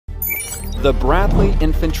The Bradley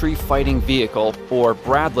Infantry Fighting Vehicle, or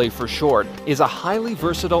Bradley for short, is a highly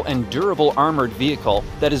versatile and durable armored vehicle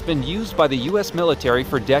that has been used by the U.S. military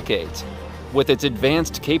for decades. With its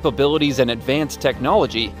advanced capabilities and advanced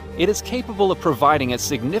technology, it is capable of providing a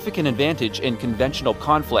significant advantage in conventional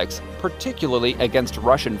conflicts, particularly against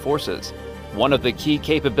Russian forces. One of the key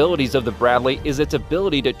capabilities of the Bradley is its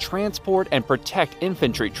ability to transport and protect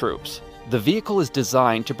infantry troops. The vehicle is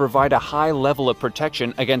designed to provide a high level of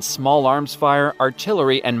protection against small arms fire,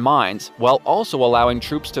 artillery, and mines, while also allowing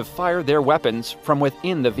troops to fire their weapons from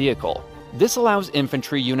within the vehicle. This allows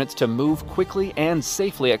infantry units to move quickly and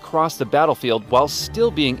safely across the battlefield while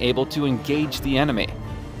still being able to engage the enemy.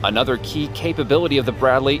 Another key capability of the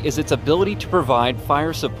Bradley is its ability to provide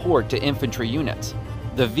fire support to infantry units.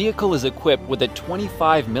 The vehicle is equipped with a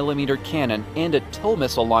 25mm cannon and a TOW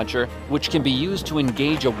missile launcher, which can be used to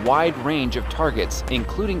engage a wide range of targets,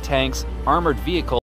 including tanks, armored vehicles,